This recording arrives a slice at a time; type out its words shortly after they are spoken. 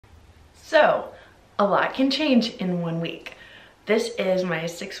So, a lot can change in 1 week. This is my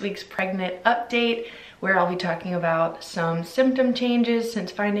 6 weeks pregnant update, where I'll be talking about some symptom changes since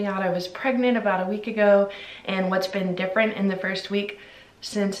finding out I was pregnant about a week ago and what's been different in the first week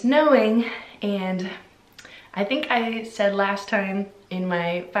since knowing. And I think I said last time in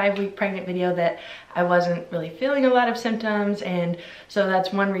my 5-week pregnant video that I wasn't really feeling a lot of symptoms, and so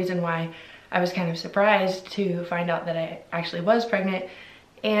that's one reason why I was kind of surprised to find out that I actually was pregnant.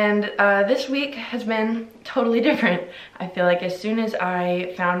 And this week has been totally different. I feel like as soon as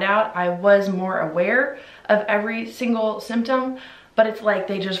I found out, I was more aware of every single symptom, but it's like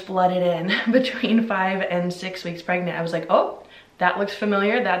they just flooded in between 5 and 6 weeks pregnant. I was like, oh, that looks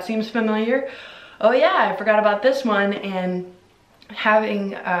familiar, that seems familiar. Oh yeah, I forgot about this one. And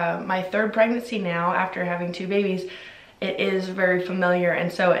having my 3rd pregnancy now after having 2 babies, it is very familiar.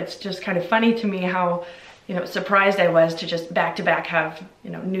 And so it's just kind of funny to me how surprised I was to just back to back have,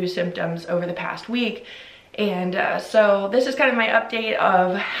 new symptoms over the past week. And so this is kind of my update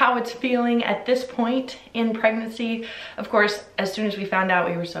of how it's feeling at this point in pregnancy. Of course, as soon as we found out,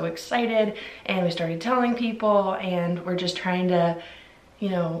 we were so excited and we started telling people, and we're just trying to,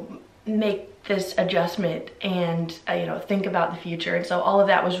 make this adjustment and, think about the future. And so all of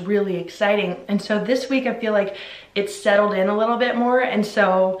that was really exciting. And so this week I feel like it's settled in a little bit more. And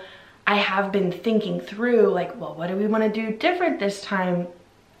so I have been thinking through, like, well, what do we want to do different this time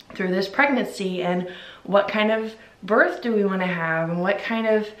through this pregnancy, and what kind of birth do we want to have, and what kind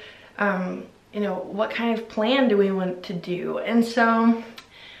of what kind of plan do we want to do. And so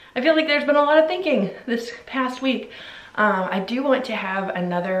I feel like there's been a lot of thinking this past week. I do want to have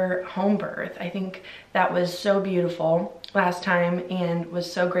another home birth. I think that was so beautiful last time and was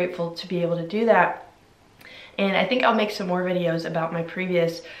so grateful to be able to do that. And I think I'll make some more videos about my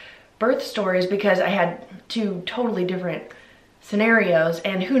previous birth stories, because I had 2 totally different scenarios,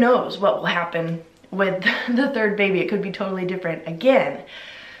 and who knows what will happen with the 3rd baby. It could be totally different again.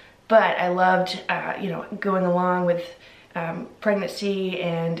 But I loved going along with pregnancy,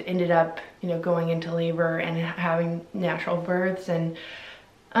 and ended up going into labor and having natural births. And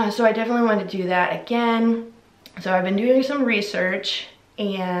so I definitely want to do that again. So I've been doing some research,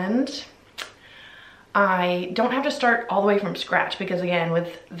 and I don't have to start all the way from scratch, because again,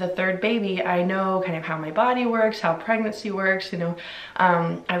 with the 3rd baby, I know kind of how my body works, how pregnancy works.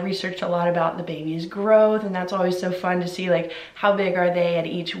 I researched a lot about the baby's growth, and that's always so fun to see, like, how big are they at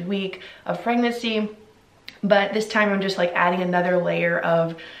each week of pregnancy. But this time I'm just like adding another layer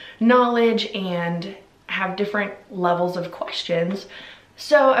of knowledge and have different levels of questions.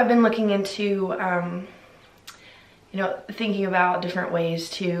 So I've been looking into, thinking about different ways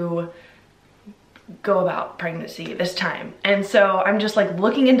to go about pregnancy this time. And so I'm just like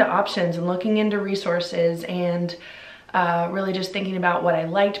looking into options and looking into resources, and really just thinking about what I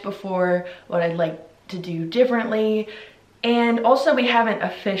liked before, what I'd like to do differently. And also, we haven't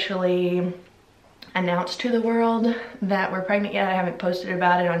officially announced to the world that we're pregnant yet. I haven't posted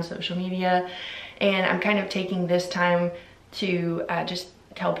about it on social media, and I'm kind of taking this time to just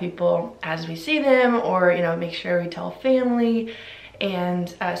tell people as we see them, or make sure we tell family. And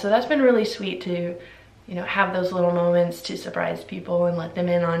so that's been really sweet to, have those little moments to surprise people and let them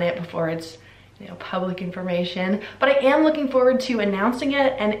in on it before it's, public information. But I am looking forward to announcing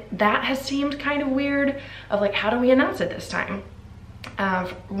it, and that has seemed kind of weird of like, how do we announce it this time?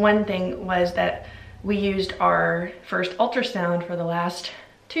 One thing was that we used our first ultrasound for the last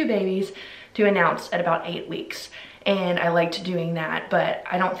 2 babies to announce at about 8 weeks. And I liked doing that, but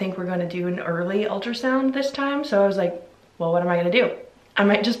I don't think we're going to do an early ultrasound this time. So I was like, well, what am I gonna do? I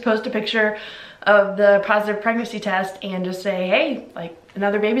might just post a picture of the positive pregnancy test and just say, hey, like,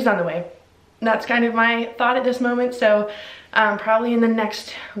 another baby's on the way. And that's kind of my thought at this moment. So probably in the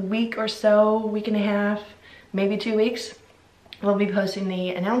next week or so, week and a half, maybe 2 weeks, we'll be posting the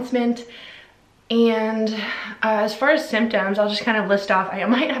announcement. And as far as symptoms, I'll just kind of list off. I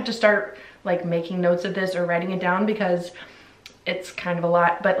might have to start like making notes of this or writing it down, because it's kind of a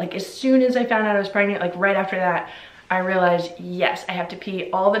lot. But like, as soon as I found out I was pregnant, like right after that, I realized, yes, I have to pee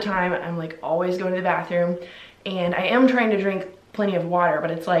all the time. I'm like always going to the bathroom, and I am trying to drink plenty of water,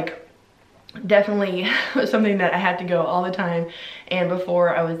 but it's like definitely something that I had to go all the time. And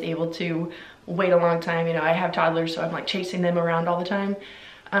before, I was able to wait a long time. I have toddlers, so I'm like chasing them around all the time,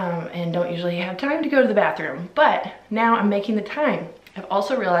 and don't usually have time to go to the bathroom. But now I'm making the time. I've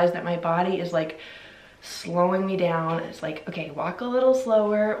also realized that my body is like slowing me down. It's like, okay, walk a little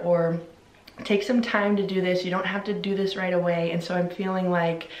slower, or take some time to do this. You don't have to do this right away. And so I'm feeling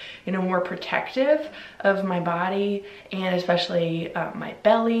like, more protective of my body, and especially my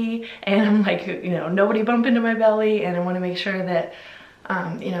belly. And I'm like, nobody bump into my belly. And I want to make sure that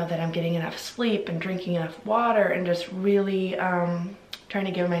you know, that I'm getting enough sleep and drinking enough water and just really trying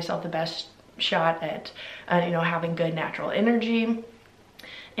to give myself the best shot at, you know, having good natural energy.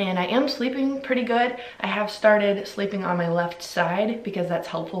 And I am sleeping pretty good. I have started sleeping on my left side because that's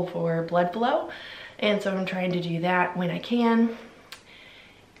helpful for blood flow. And so I'm trying to do that when I can.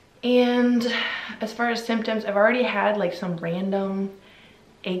 And as far as symptoms, I've already had like some random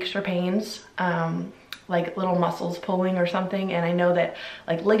aches or pains, like little muscles pulling or something. And I know that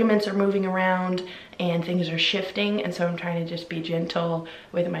like ligaments are moving around and things are shifting. And so I'm trying to just be gentle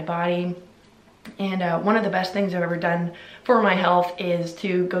with my body. And one of the best things I've ever done for my health is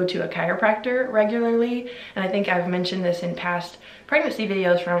to go to a chiropractor regularly. And I think I've mentioned this in past pregnancy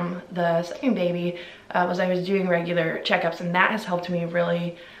videos from the second baby, was I was doing regular checkups, and that has helped me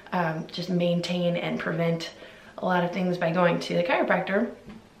really just maintain and prevent a lot of things by going to the chiropractor.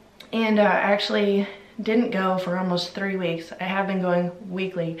 And I actually didn't go for almost 3 weeks. I have been going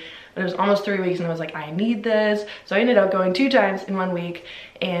weekly, but it was almost 3 weeks and I was like, I need this. So I ended up going 2 times in 1 week,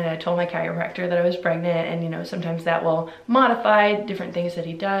 and I told my chiropractor that I was pregnant, and you know, sometimes that will modify different things that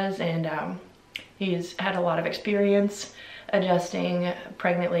he does, and he's had a lot of experience adjusting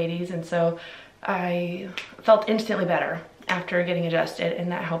pregnant ladies, and so I felt instantly better after getting adjusted,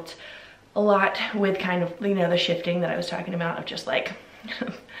 and that helped a lot with kind of, you know, the shifting that I was talking about of just like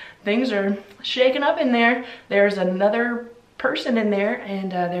things are shaking up in there. There's another person in there,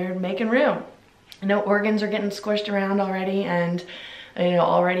 and they're making room. No organs are getting squished around already, and you know,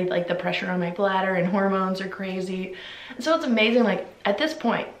 already like the pressure on my bladder and hormones are crazy. And so it's amazing, like at this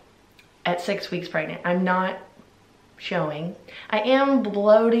point, at 6 weeks pregnant, I'm not showing. I am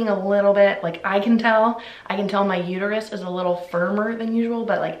bloating a little bit. Like I can tell my uterus is a little firmer than usual,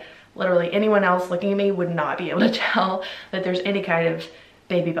 but like literally anyone else looking at me would not be able to tell that there's any kind of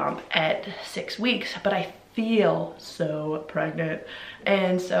baby bump at 6 weeks, but I feel so pregnant.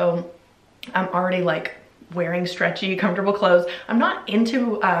 And so I'm already like wearing stretchy, comfortable clothes. I'm not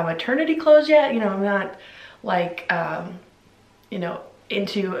into maternity clothes yet. You know, I'm not like, you know,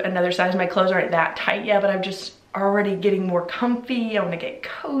 into another size. My clothes aren't that tight yet, but I'm just already getting more comfy. I want to get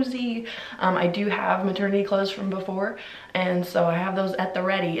cozy. I do have maternity clothes from before, and so I have those at the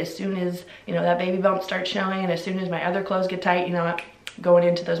ready as soon as, you know, that baby bump starts showing, and as soon as my other clothes get tight, you know, going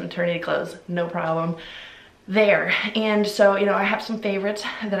into those maternity clothes, no problem there. And so, you know, I have some favorites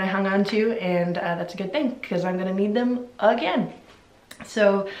that I hung on to, and that's a good thing because I'm gonna need them again.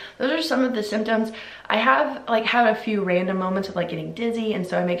 So those are some of the symptoms. I have like had a few random moments of like getting dizzy, and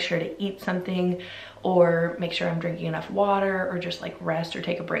so I make sure to eat something or make sure I'm drinking enough water or just like rest or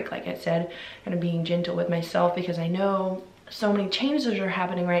take a break, like I said, kind of being gentle with myself because I know so many changes are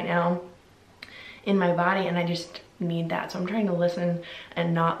happening right now in my body, and I just need that. So I'm trying to listen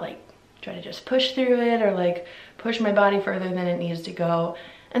and not like try to just push through it or like push my body further than it needs to go.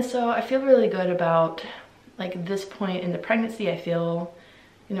 And so I feel really good about like this point in the pregnancy. I feel,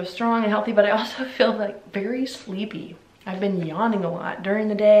 you know, strong and healthy, but I also feel like very sleepy. I've been yawning a lot during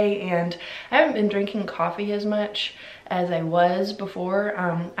the day, and I haven't been drinking coffee as much as I was before.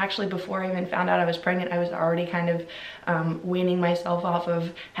 Actually, before I even found out I was pregnant, I was already kind of weaning myself off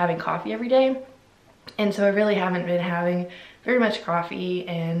of having coffee every day. And so I really haven't been having very much coffee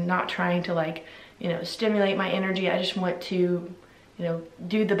and not trying to like, you know, stimulate my energy. I just want to, you know,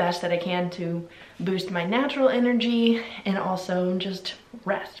 do the best that I can to boost my natural energy and also just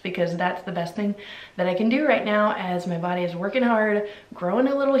rest, because that's the best thing that I can do right now as my body is working hard, growing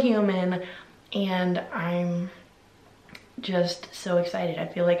a little human, and I'm just so excited. I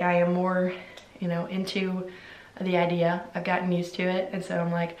feel like I am more, you know, into the idea. I've gotten used to it, and so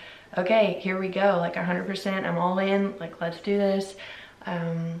I'm like, okay, here we go, like 100%, I'm all in, like let's do this.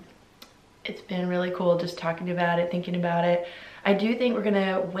 It's been really cool just talking about it, thinking about it. I do think we're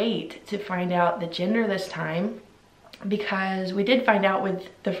gonna wait to find out the gender this time, because we did find out with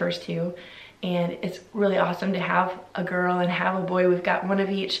the first two, and it's really awesome to have a girl and have a boy. We've got one of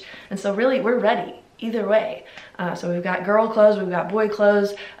each, and so really we're ready either way. So we've got girl clothes, we've got boy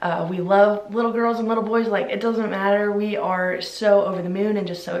clothes. We love little girls and little boys, like it doesn't matter. We are so over the moon and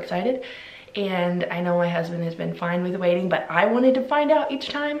just so excited. And I know my husband has been fine with waiting, but I wanted to find out each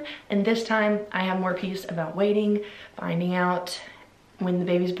time, and this time I have more peace about waiting, finding out when the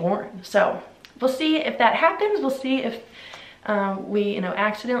baby's born. So we'll see if that happens. We'll see if we, you know,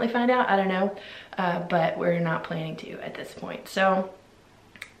 accidentally find out. I don't know, but we're not planning to at this point. So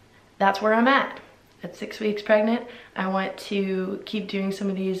that's where I'm at. at 6 weeks pregnant. I want to keep doing some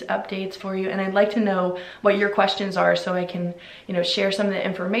of these updates for you, and I'd like to know what your questions are so I can, share some of the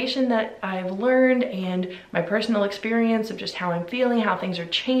information that I've learned and my personal experience of just how I'm feeling, how things are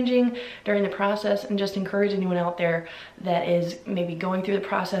changing during the process, and just encourage anyone out there that is maybe going through the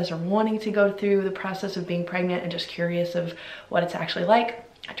process or wanting to go through the process of being pregnant and just curious of what it's actually like.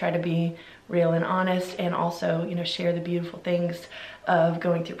 I try to be real and honest, and also, share the beautiful things of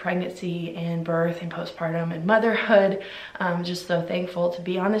going through pregnancy and birth and postpartum and motherhood. I'm just so thankful to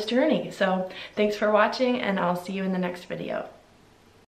be on this journey. So thanks for watching, and I'll see you in the next video.